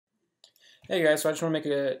Hey guys, so I just want to make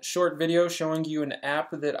a short video showing you an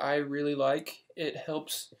app that I really like. It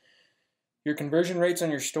helps your conversion rates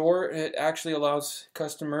on your store. It actually allows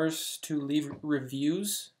customers to leave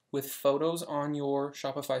reviews with photos on your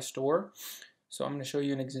Shopify store. So I'm going to show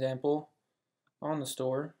you an example on the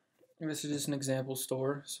store. This is just an example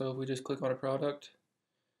store. So if we just click on a product.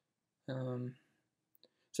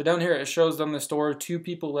 So down here it shows on the store 2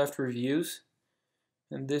 people left reviews.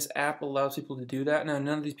 And this app allows people to do that. Now,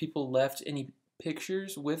 none of these people left any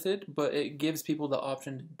pictures with it, but it gives people the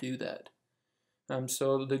option to do that.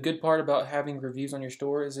 So the good part about having reviews on your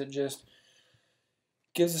store is it just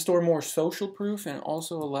gives the store more social proof and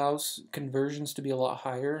also allows conversions to be a lot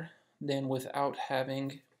higher than without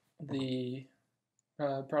having the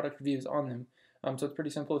product reviews on them. So it's pretty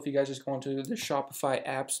simple. If you guys just go into the Shopify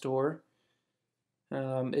App Store,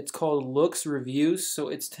 it's called Loox Reviews, so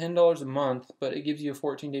it's $10 a month, but it gives you a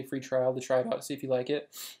 14-day free trial to try it out to see if you like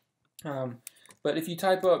it. But if you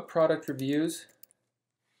type up product reviews,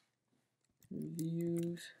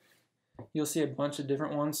 you'll see a bunch of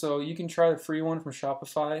different ones. So you can try the free one from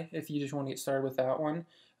Shopify if you just want to get started with that one.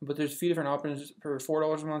 But there's a few different options for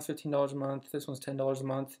 $4 a month, $15 a month. This one's $10 a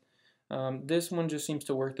month. This one just seems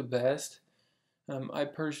to work the best. I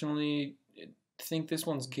personally think this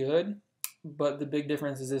one's good. But the big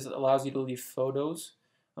difference is this allows you to leave photos.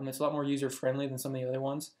 It's a lot more user-friendly than some of the other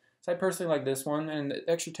ones. So I personally like this one, and the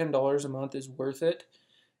extra $10 a month is worth it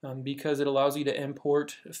because it allows you to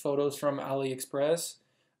import photos from AliExpress,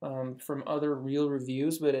 from other real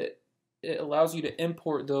reviews, but it allows you to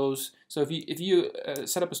import those. So if you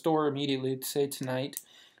set up a store immediately, say tonight,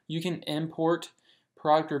 you can import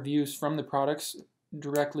product reviews from the products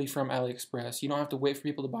directly from AliExpress. You don't have to wait for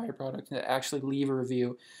people to buy your product and actually leave a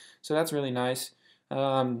review. So that's really nice.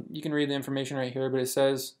 You can read the information right here, but it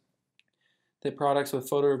says that products with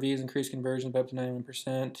photo reviews increase conversion by up to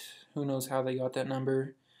 91%. Who knows how they got that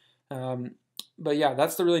number? But yeah,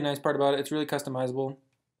 that's the really nice part about it. It's really customizable,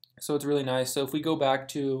 so it's really nice. So if we go back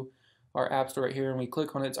to our app store right here and we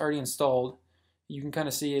click on it, it's already installed. You can kind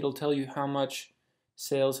of see it'll tell you how much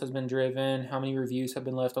sales has been driven, how many reviews have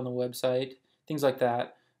been left on the website, things like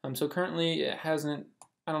that. So currently it hasn't,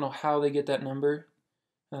 I don't know how they get that number.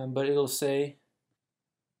 But it'll say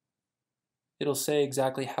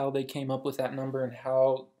exactly how they came up with that number and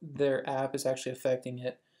how their app is actually affecting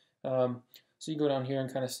it. So you go down here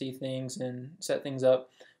and kind of see things and set things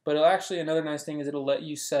up. But it'll actually, another nice thing is it'll let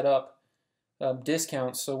you set up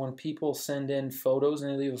discounts. So when people send in photos and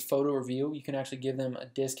they leave a photo review, you can actually give them a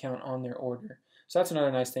discount on their order. So that's another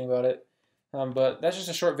nice thing about it. But that's just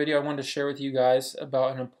a short video I wanted to share with you guys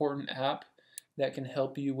about an important app that can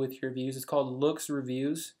help you with your reviews. It's called Loox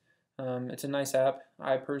Reviews. It's a nice app.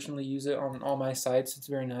 I personally use it on all my sites. It's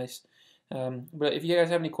very nice. But if you guys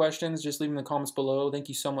have any questions, just leave them in the comments below. Thank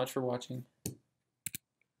you so much for watching.